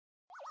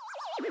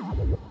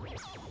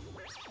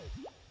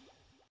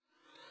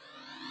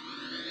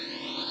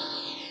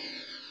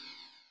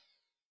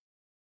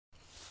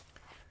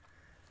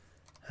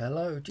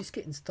Hello, just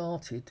getting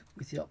started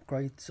with the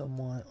upgrades on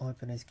my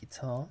Ibanez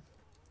guitar,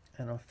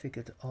 and I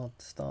figured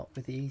I'd start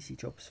with the easy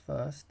jobs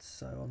first.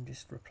 So I'm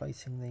just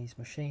replacing these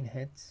machine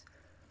heads.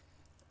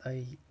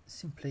 They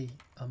simply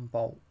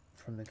unbolt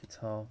from the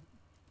guitar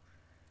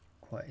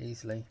quite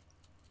easily,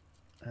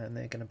 and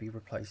they're going to be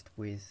replaced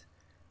with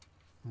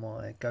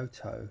my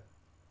Goto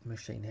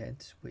machine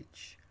heads,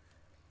 which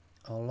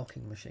are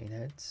locking machine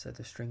heads. So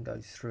the string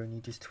goes through and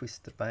you just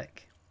twist the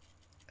back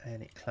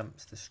and it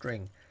clamps the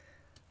string.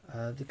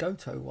 The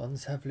Goto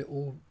ones have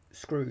little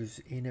screws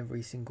in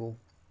every single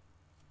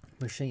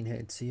machine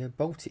head, so you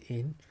bolt it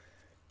in.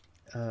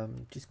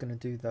 Just going to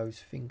do those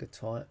finger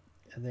tight,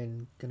 and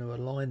then going to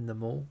align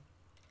them all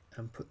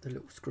and put the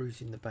little screws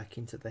in the back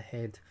into the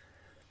head.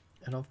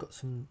 And I've got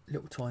some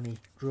little tiny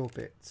drill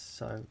bits,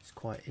 so it's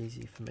quite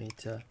easy for me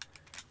to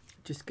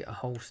just get a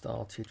hole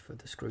started for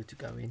the screw to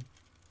go in.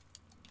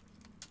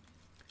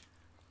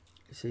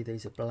 You see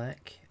these are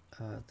black.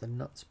 The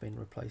nut's been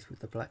replaced with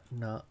the black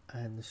nut,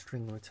 and the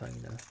string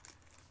retainer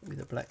with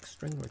a black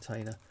string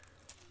retainer.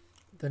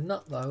 The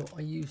nut though,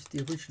 I used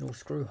the original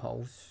screw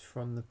holes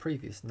from the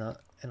previous nut,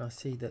 and I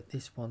see that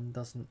this one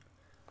doesn't,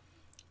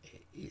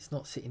 it's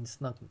not sitting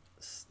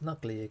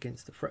snugly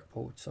against the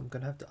fretboard, so I'm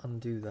going to have to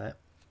undo that,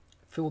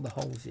 fill the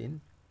holes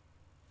in,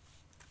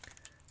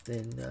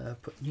 then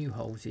put new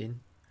holes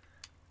in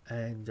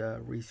and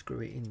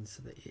re-screw it in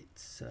so that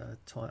it's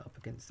tight up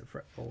against the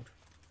fretboard.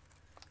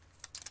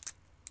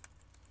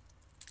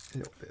 A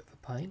little bit of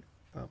a pain,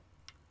 but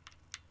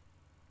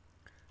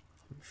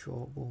I'm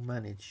sure we'll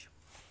manage.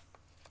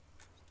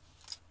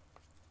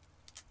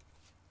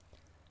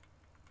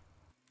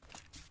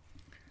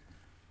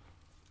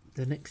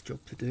 The next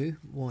job to do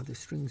while the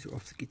strings are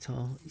off the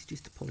guitar is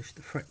just to polish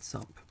the frets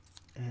up,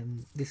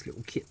 and this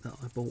little kit that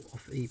I bought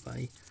off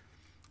eBay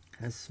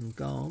has some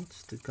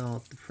guards to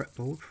guard the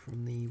fretboard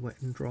from the wet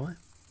and dry,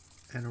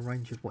 and a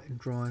range of wet and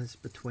dries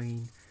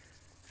between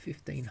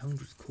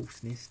 1500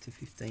 coarseness to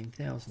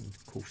 15,000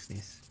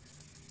 coarseness.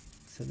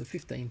 So the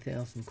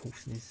 15,000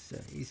 coarseness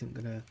isn't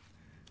going to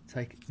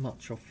take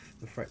much off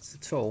the frets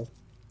at all.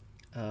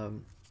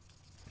 You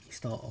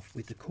start off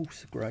with the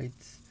coarser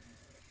grades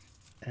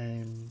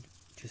and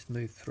just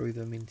move through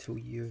them until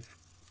you've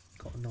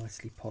got a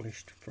nicely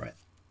polished fret.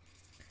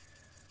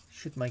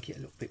 Should make it a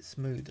little bit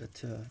smoother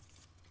to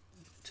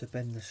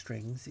bend the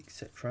strings,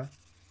 etc.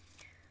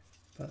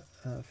 But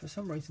for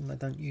some reason they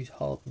don't use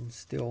hardened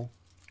steel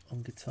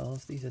on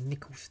guitars. These are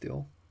nickel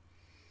steel,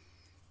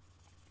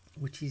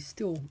 which is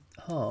still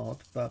hard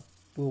but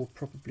will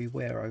probably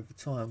wear over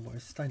time,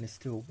 whereas stainless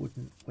steel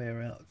wouldn't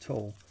wear out at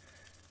all.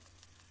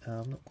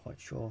 I'm not quite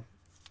sure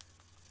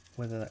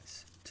whether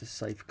that's to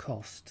save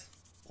cost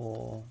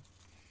or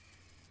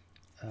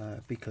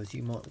because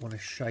you might want to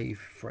shave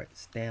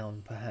frets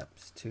down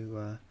perhaps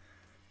to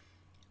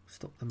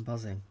stop them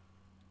buzzing.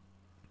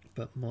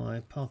 But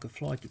my Parker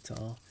Fly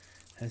guitar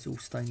has all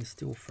stainless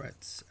steel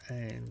frets,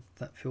 and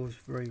that feels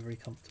very, very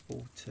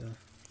comfortable to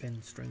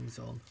bend strings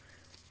on,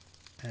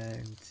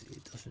 and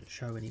it doesn't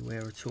show any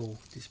wear at all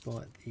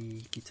despite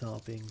the guitar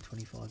being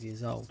 25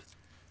 years old.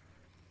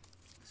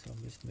 So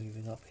I'm just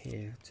moving up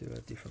here to a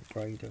different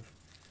grade of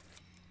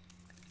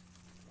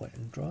wet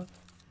and dry.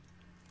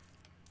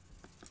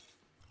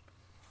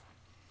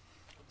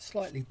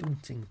 Slightly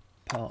daunting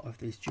part of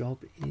this job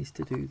is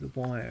to do the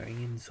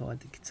wiring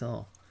inside the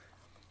guitar.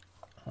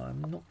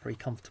 I'm not very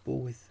comfortable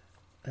with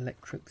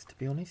electrics, to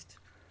be honest,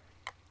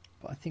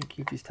 but I think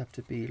you just have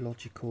to be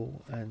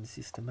logical and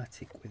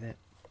systematic with it.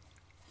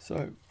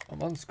 So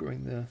I'm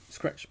unscrewing the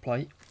scratch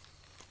plate,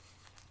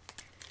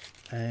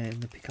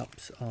 and the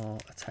pickups are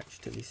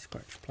attached to this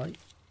scratch plate,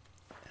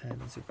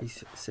 and there's a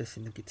recess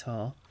in the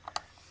guitar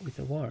with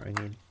the wiring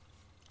in,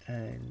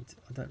 and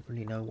I don't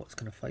really know what's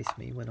going to face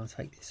me when I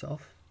take this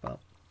off, but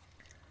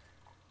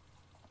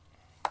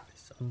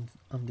let's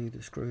undo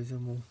the screws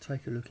and we'll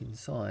take a look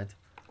inside.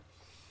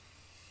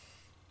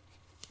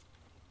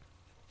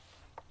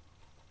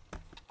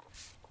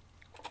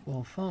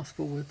 Well, fast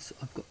forwards,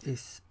 I've got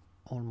this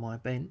on my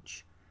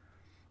bench.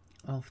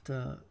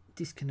 After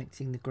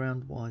disconnecting the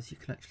ground wires, you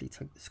can actually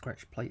take the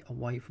scratch plate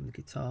away from the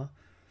guitar,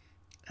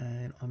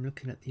 and I'm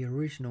looking at the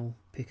original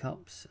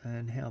pickups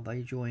and how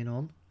they join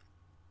on,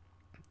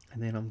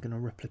 and then I'm going to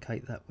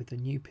replicate that with the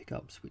new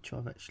pickups, which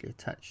I've actually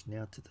attached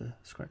now to the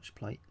scratch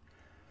plate.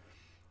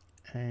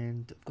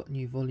 And I've got a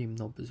new volume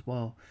knob as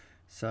well,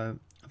 so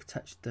I've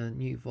attached the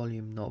new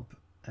volume knob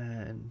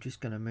and I'm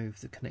just going to move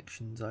the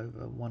connections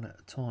over one at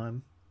a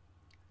time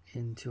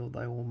until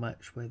they all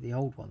match where the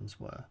old ones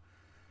were.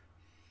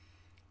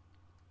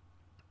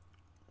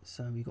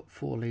 So we've got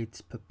 4 leads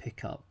per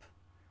pickup.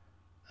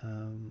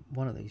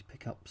 One of these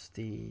pickups,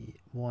 the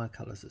wire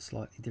colours are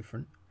slightly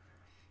different.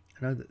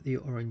 I know that the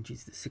orange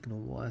is the signal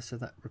wire, so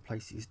that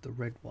replaces the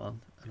red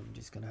one, and I'm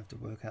just going to have to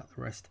work out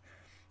the rest.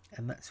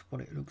 And that's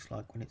what it looks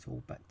like when it's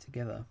all back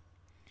together.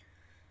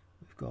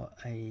 We've got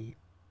a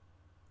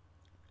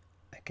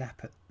a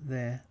gap at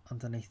there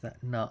underneath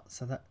that nut,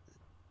 so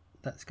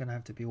that's going to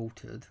have to be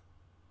altered.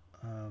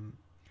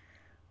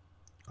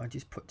 I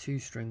just put 2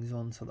 strings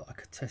on so that I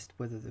could test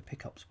whether the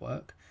pickups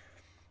work,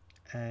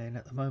 and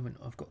at the moment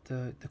I've got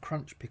the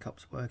crunch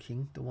pickups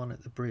working, the one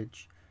at the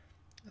bridge.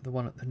 The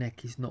one at the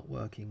neck is not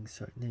working,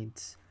 so it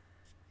needs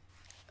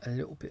a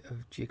little bit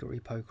of jiggery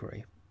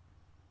pokery.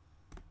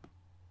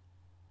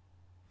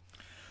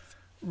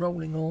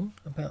 Rolling on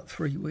about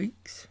 3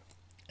 weeks,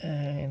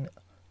 and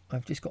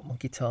I've just got my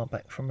guitar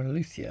back from a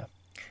luthier.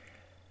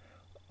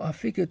 I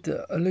figured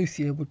that a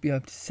luthier would be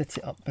able to set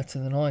it up better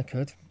than I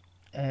could,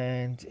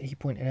 and he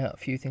pointed out a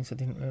few things I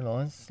didn't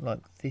realise, like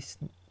this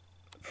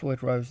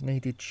Floyd Rose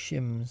needed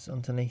shims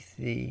underneath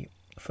the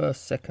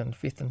 1st, 2nd,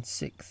 5th and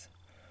 6th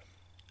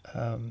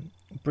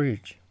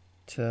bridge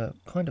to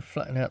kind of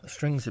flatten out the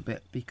strings a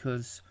bit,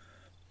 because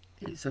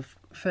it's a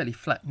fairly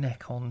flat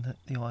neck on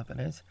the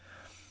Ibanez.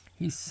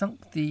 He's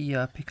sunk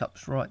the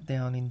pickups right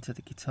down into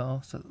the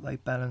guitar so that they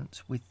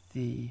balance with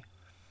the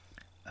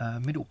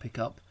middle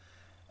pickup,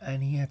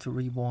 and he had to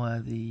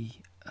rewire the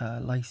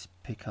lace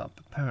pickup.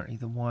 Apparently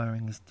the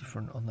wiring is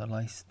different on the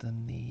lace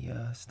than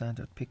the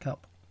standard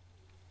pickup,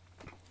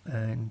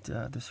 and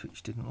the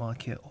switch didn't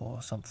like it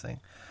or something.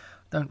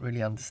 Don't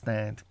really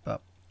understand,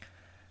 but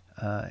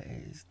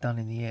it's done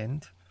in the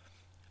end.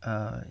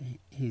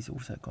 He's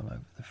also gone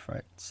over the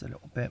frets a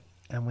little bit,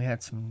 and we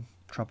had some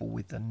trouble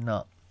with the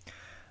nut.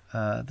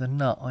 The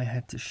nut I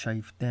had to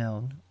shave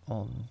down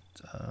on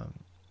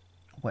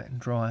wet and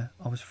dry.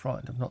 I was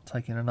frightened of not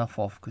taking enough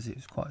off because it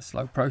was quite a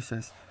slow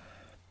process,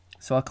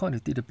 so I kind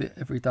of did a bit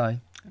every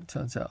day. It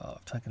turns out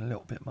I've taken a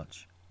little bit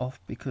much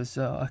off because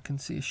I can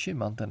see a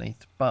shim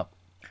underneath, but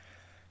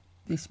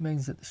this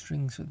means that the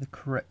strings are the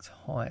correct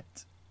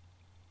height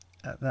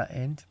at that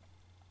end.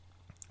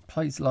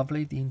 Plays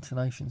lovely, the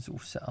intonation's all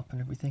set up and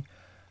everything.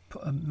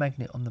 Put a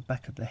magnet on the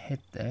back of the head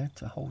there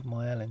to hold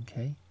my Allen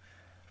key.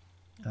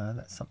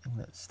 That's something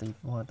that Steve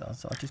Meyer does.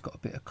 So I just got a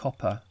bit of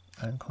copper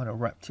and kind of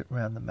wrapped it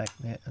around the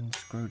magnet and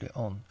screwed it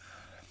on,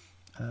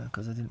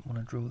 because I didn't want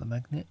to drill the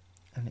magnet.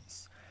 And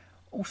it's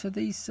also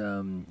these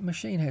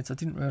machine heads, I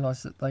didn't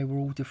realise that they were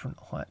all different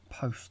height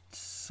posts,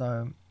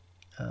 so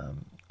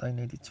they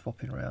needed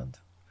swapping around.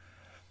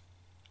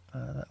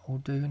 That will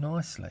do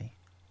nicely,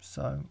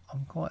 so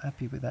I'm quite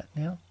happy with that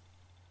now.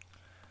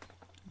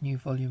 New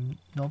volume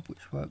knob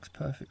which works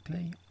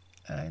perfectly,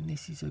 and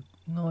this is a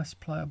nice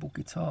playable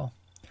guitar.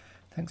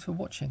 Thanks for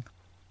watching.